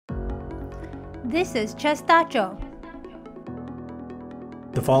This is Dogtor.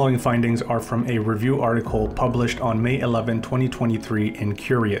 The following findings are from a review article published on May 11, 2023 in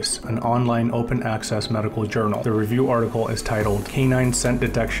Cureus, an online open-access medical journal. The review article is titled Canine Scent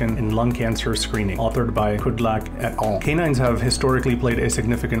Detection in Lung Cancer Screening, authored by Kudlak et al. Canines have historically played a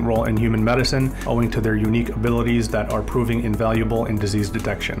significant role in human medicine, owing to their unique abilities that are proving invaluable in disease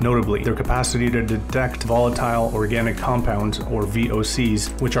detection. Notably, their capacity to detect volatile organic compounds, or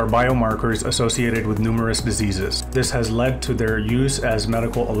VOCs, which are biomarkers associated with numerous diseases. This has led to their use as medical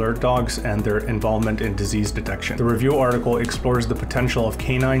alert dogs and their involvement in disease detection. The review article explores the potential of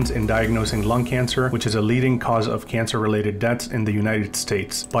canines in diagnosing lung cancer, which is a leading cause of cancer-related deaths in the United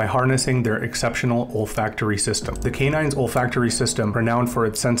States, by harnessing their exceptional olfactory system. The canine's olfactory system, renowned for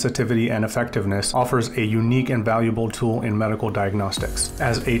its sensitivity and effectiveness, offers a unique and valuable tool in medical diagnostics.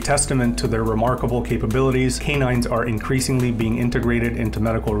 As a testament to their remarkable capabilities, canines are increasingly being integrated into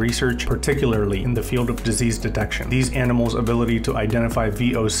medical research, particularly in the field of disease detection. These animals' ability to identify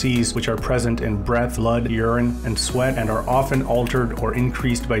VOCs, which are present in breath, blood, urine, and sweat, and are often altered or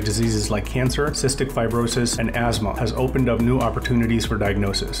increased by diseases like cancer, cystic fibrosis, and asthma, has opened up new opportunities for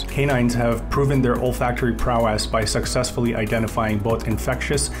diagnosis. Canines have proven their olfactory prowess by successfully identifying both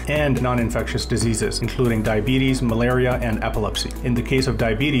infectious and non-infectious diseases, including diabetes, malaria, and epilepsy. In the case of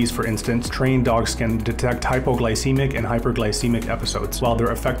diabetes, for instance, trained dogs can detect hypoglycemic and hyperglycemic episodes. While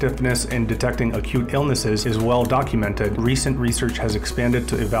their effectiveness in detecting acute illnesses is well documented, recent research has expanded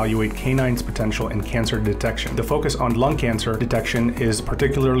to evaluate canines' potential in cancer detection. The focus on lung cancer detection is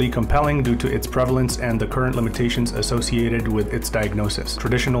particularly compelling due to its prevalence and the current limitations associated with its diagnosis.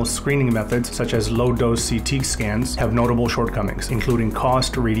 Traditional screening methods, such as low-dose CT scans, have notable shortcomings, including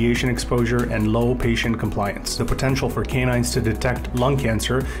cost, radiation exposure, and low patient compliance. The potential for canines to detect lung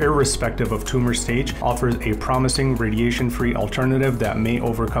cancer, irrespective of tumor stage, offers a promising radiation-free alternative that may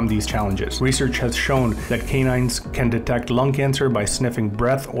overcome these challenges. Research has shown that canines can detect lung cancer by sniffing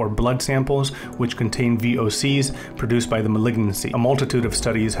breath or blood samples which contain VOCs produced by the malignancy. A multitude of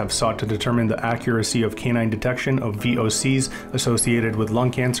studies have sought to determine the accuracy of canine detection of VOCs associated with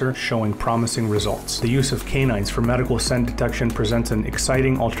lung cancer, showing promising results. The use of canines for medical scent detection presents an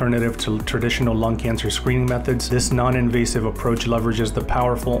exciting alternative to traditional lung cancer screening methods. This non-invasive approach leverages the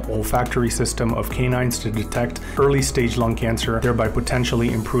powerful olfactory system of canines to detect early-stage lung cancer, thereby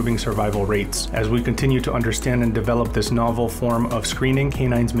potentially improving survival rates. As we continue to understand and develop this novel form of screening,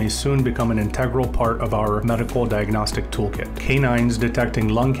 canines may soon become an integral part of our medical diagnostic toolkit. Canines detecting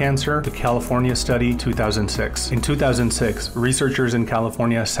lung cancer, the California study, 2006. In 2006, researchers in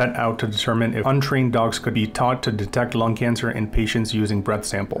California set out to determine if untrained dogs could be taught to detect lung cancer in patients using breath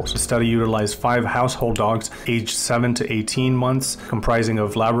samples. The study utilized 5 household dogs aged 7 to 18 months, comprising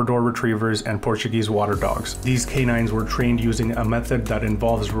of Labrador retrievers and Portuguese water dogs. These canines were trained using a method that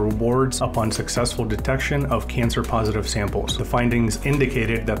involves rewards upon successful detection of cancer-positive samples. The findings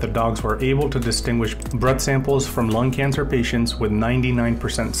indicated that the dogs were able to distinguish breath samples from lung cancer patients with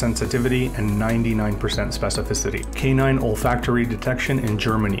 99% sensitivity and 99% specificity. Canine olfactory detection in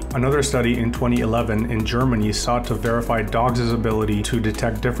Germany. Another study in 2011 in Germany sought to verify dogs' ability to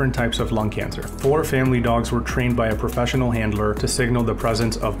detect different types of lung cancer. 4 family dogs were trained by a professional handler to signal the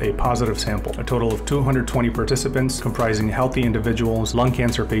presence of a positive sample. A total of 220 participants, comprising healthy individuals, lung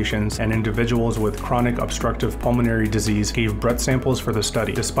cancer patients, and individuals with chronic obstructive pulmonary disease, gave breath samples for the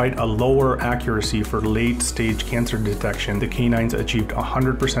study. Despite a lower accuracy for late-stage cancer detection, the canines achieved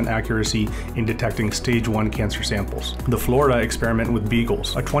 100% accuracy in detecting stage 1 cancer samples. The Florida experiment with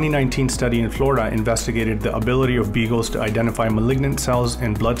beagles. A 2019 study in Florida investigated the ability of beagles to identify malignant cells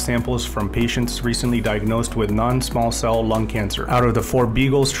in blood samples from patients recently diagnosed with non-small cell lung cancer. Out of the 4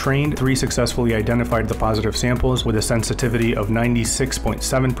 beagles trained, 3 successfully identified the positive samples with a sensitivity of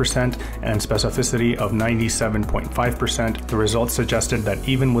 96.7% and specificity of 97.5%. The results suggested that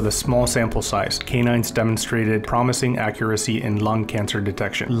even with a small sample size, canines demonstrated promising accuracy in lung cancer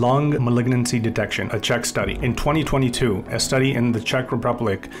detection. Lung malignancy detection, a Czech study. In 2022, a study in the Czech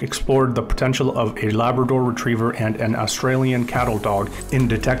Republic explored the potential of a Labrador retriever and an Australian cattle dog in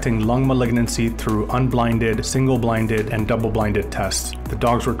detecting lung malignancy through unblinded, single-blinded, and double-blinded tests. The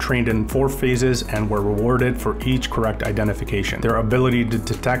dogs were trained in 4 phases and were rewarded for each correct identification. Their ability to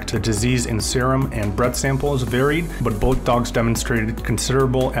detect the disease in serum and breath samples varied, but both dogs demonstrated demonstrated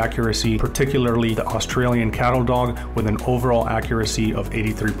considerable accuracy, particularly the Australian cattle dog with an overall accuracy of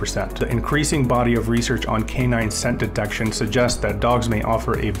 83%. The increasing body of research on canine scent detection suggests that dogs may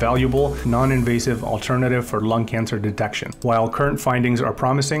offer a valuable, non-invasive alternative for lung cancer detection. While current findings are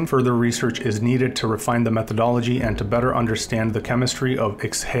promising, further research is needed to refine the methodology and to better understand the chemistry of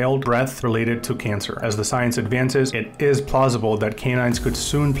exhaled breath related to cancer. As the science advances, it is plausible that canines could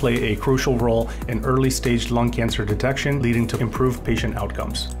soon play a crucial role in early-stage lung cancer detection, leading to improved patient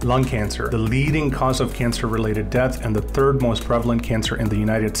outcomes. Lung cancer, the leading cause of cancer-related death and the third most prevalent cancer in the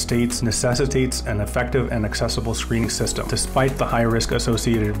United States, necessitates an effective and accessible screening system. Despite the high risk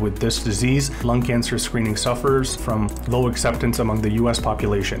associated with this disease, lung cancer screening suffers from low acceptance among the U.S.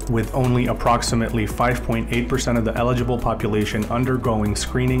 population, with only approximately 5.8% of the eligible population undergoing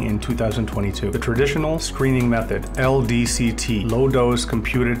screening in 2022. The traditional screening method, LDCT, Low-Dose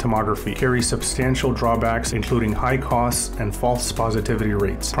Computed Tomography, carries substantial drawbacks, including high costs and false positivity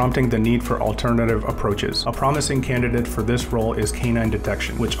rates, prompting the need for alternative approaches. A promising candidate for this role is canine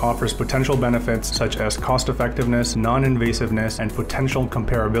detection, which offers potential benefits such as cost-effectiveness, non-invasiveness, and potential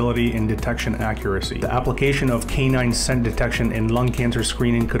comparability in detection accuracy. The application of canine scent detection in lung cancer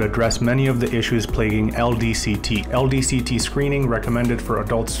screening could address many of the issues plaguing LDCT. LDCT screening, recommended for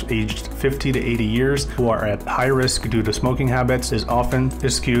adults aged 50 to 80 years who are at high risk due to smoking habits, is often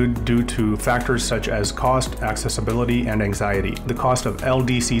skewed due to factors such as cost, accessibility, and anxiety. The cost of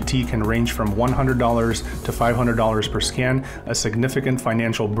LDCT can range from $100 to $500 per scan, a significant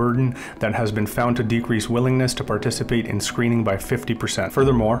financial burden that has been found to decrease willingness to participate in screening by 50%.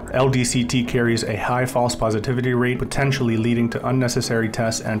 Furthermore, LDCT carries a high false positivity rate, potentially leading to unnecessary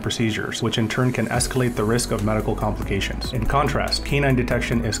tests and procedures, which in turn can escalate the risk of medical complications. In contrast, canine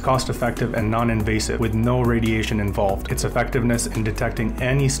detection is cost-effective and non-invasive, with no radiation involved. Its effectiveness in detecting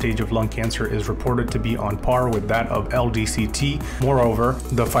any stage of lung cancer is reported to be on par with that of LDCT. Moreover,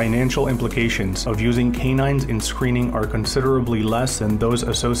 the financial implications of using canines in screening are considerably less than those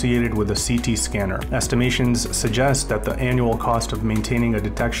associated with a CT scanner. Estimations suggest that the annual cost of maintaining a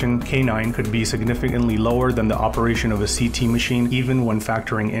detection canine could be significantly lower than the operation of a CT machine, even when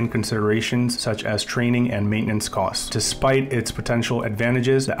factoring in considerations such as training and maintenance costs. Despite its potential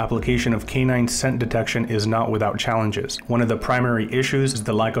advantages, the application of canine scent detection is not without challenges. One of the primary issues is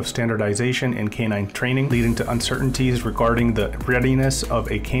the lack of standardization in canine training, leading to uncertainties regarding the readiness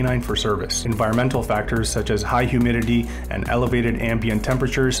of a canine for service. Environmental factors such as high humidity and elevated ambient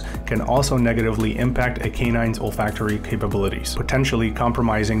temperatures can also negatively impact a canine's olfactory capabilities, potentially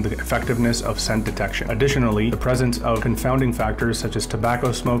compromising the effectiveness of scent detection. Additionally, the presence of confounding factors such as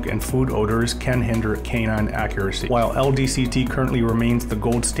tobacco smoke and food odors can hinder canine accuracy. While LDCT currently remains the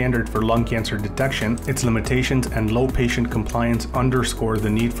gold standard for lung cancer detection, its limitations and low patient compliance underscore the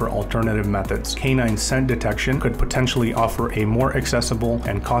need for alternative methods. Canine scent detection could potentially offer a more accessible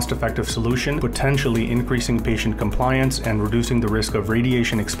and cost-effective solution, potentially increasing patient compliance and reducing the risk of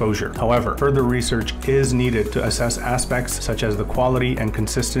radiation exposure. However, further research is needed to assess aspects such as the quality and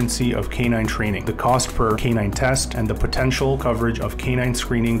consistency of canine training, the cost per canine test, and the potential coverage of canine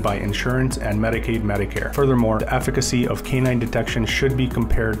screening by insurance and Medicare. Furthermore, the efficacy of canine detection should be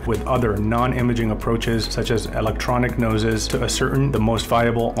compared with other non-imaging approaches such as electronic noses to ascertain the most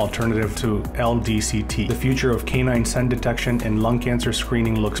viable alternative to LDCT. The future of canine scent detection in lung cancer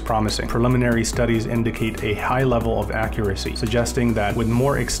screening looks promising. Preliminary studies indicate a high level of accuracy, suggesting that with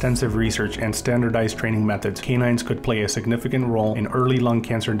more extensive research and standardized training methods, canines could play a significant role in early lung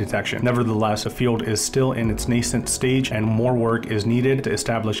cancer detection. Nevertheless, the field is still in its nascent stage and more work is needed to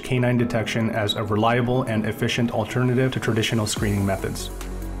establish canine detection as a reliable and efficient alternative to traditional screening methods.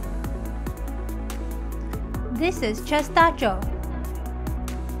 This is just Dogtor.